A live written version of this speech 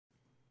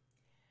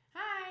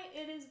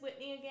it is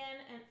Whitney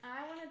again, and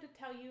I wanted to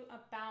tell you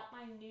about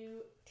my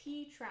new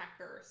tea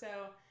tracker. So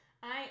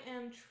I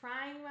am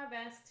trying my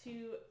best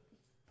to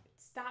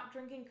stop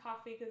drinking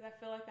coffee because I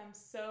feel like I'm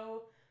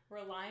so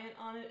reliant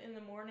on it in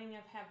the morning.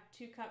 I've had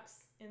 2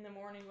 cups in the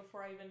morning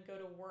before I even go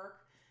to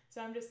work.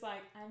 So I'm just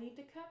like, I need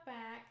to cut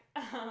back.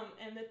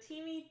 And the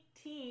Teami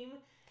team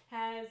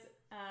had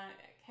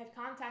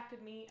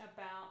contacted me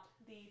about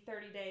the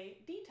 30-day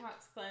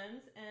detox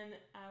cleanse, and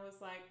I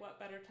was like, what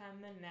better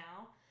time than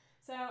now?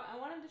 So I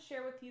wanted to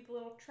share with you the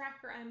little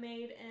tracker I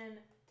made and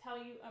tell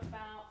you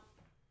about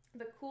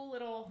the cool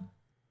little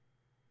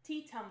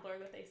tea tumbler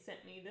that they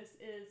sent me.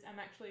 I'm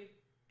actually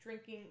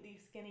drinking the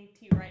skinny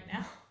tea right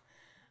now.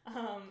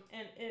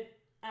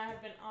 I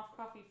have been off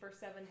coffee for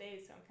 7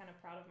 days, so I'm kind of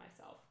proud of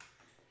myself.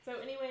 So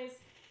anyways,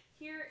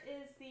 here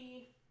is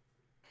the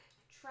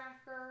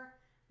tracker.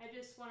 I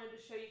just wanted to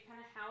show you kind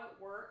of how it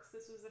works.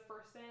 This was the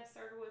first day I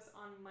started, was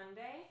on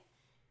Monday.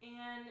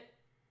 And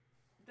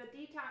the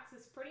detox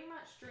is pretty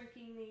much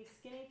drinking the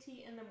skinny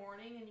tea in the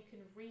morning, and you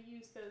can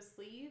reuse those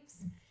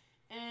leaves.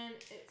 And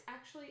it's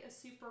actually a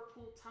super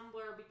cool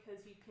tumbler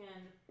because you can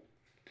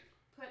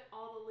put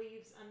all the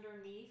leaves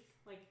underneath,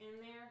 like in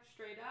there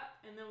straight up.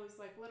 And there was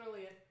like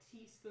literally a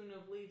teaspoon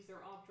of leaves.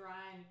 They're all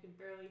dry and you can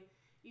barely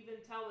even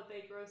tell that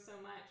they grow so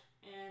much.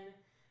 And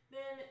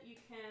then you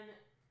can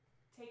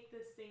take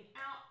this thing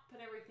out, put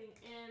everything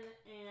in,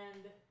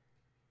 and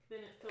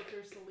then it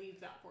filters the leaves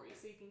out for you.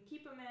 So you can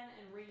keep them in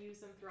and reuse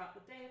them throughout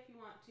the day if you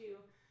want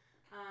to.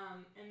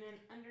 And then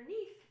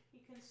underneath, you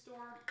can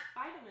store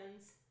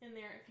vitamins in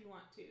there if you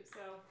want to.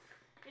 So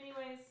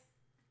anyways,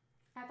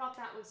 I thought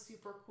that was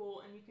super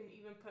cool, and you can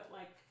even put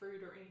like fruit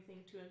or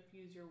anything to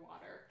infuse your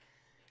water.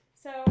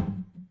 So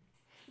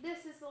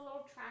this is the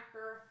little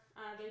tracker.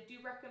 They do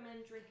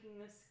recommend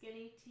drinking the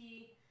skinny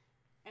tea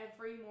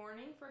every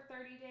morning for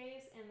 30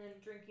 days and then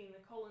drinking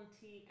the colon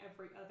tea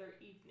every other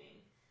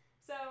evening.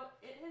 So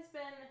it has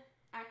been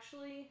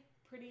actually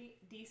pretty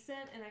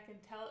decent, and I can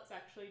tell it's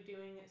actually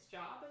doing its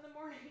job in the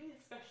morning,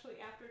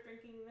 especially after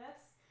drinking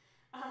this.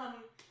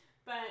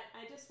 But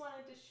I just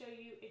wanted to show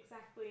you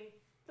exactly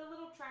the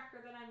little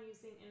tracker that I'm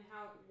using and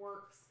how it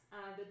works.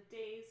 The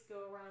days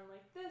go around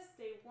like this,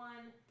 day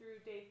 1 through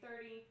day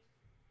 30.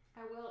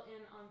 I will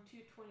end on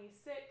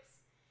 226,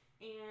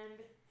 and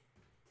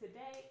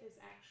today is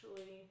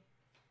actually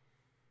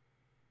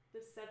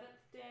the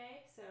 7th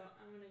day, so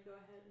I'm going to go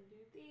ahead and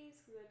do these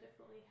because I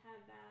definitely had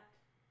that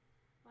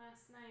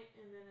last night,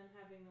 and then I'm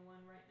having the one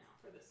right now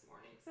for this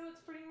morning. So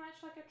it's pretty much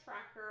like a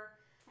tracker.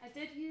 I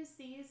did use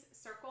these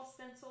circle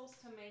stencils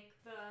to make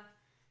the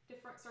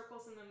different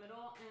circles in the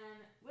middle, and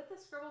with the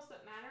Scribbles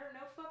That Matter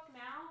notebook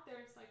now,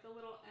 there's like a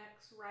little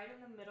X right in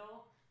the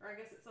middle, or I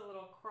guess it's a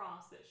little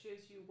cross that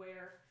shows you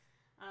where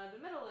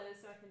the middle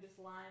is, so I can just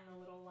line the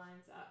little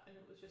lines up, and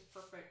it was just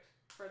perfect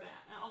for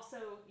that. I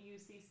also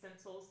use these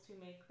stencils to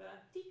make the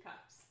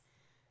teacups.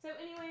 So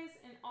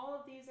anyways, and all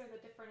of these are the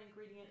different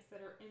ingredients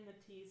that are in the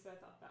tea, so I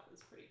thought that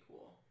was pretty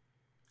cool.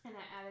 And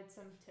I added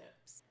some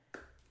tips.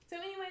 So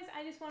anyways,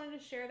 I just wanted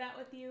to share that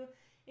with you.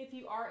 If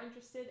you are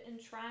interested in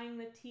trying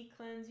the tea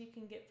cleanse, you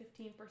can get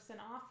 15%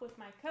 off with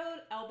my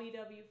code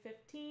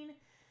LBW15.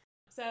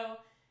 So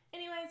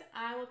anyways,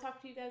 I will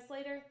talk to you guys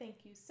later.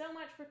 Thank you so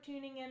much for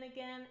tuning in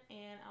again,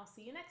 and I'll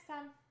see you next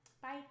time.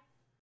 Bye.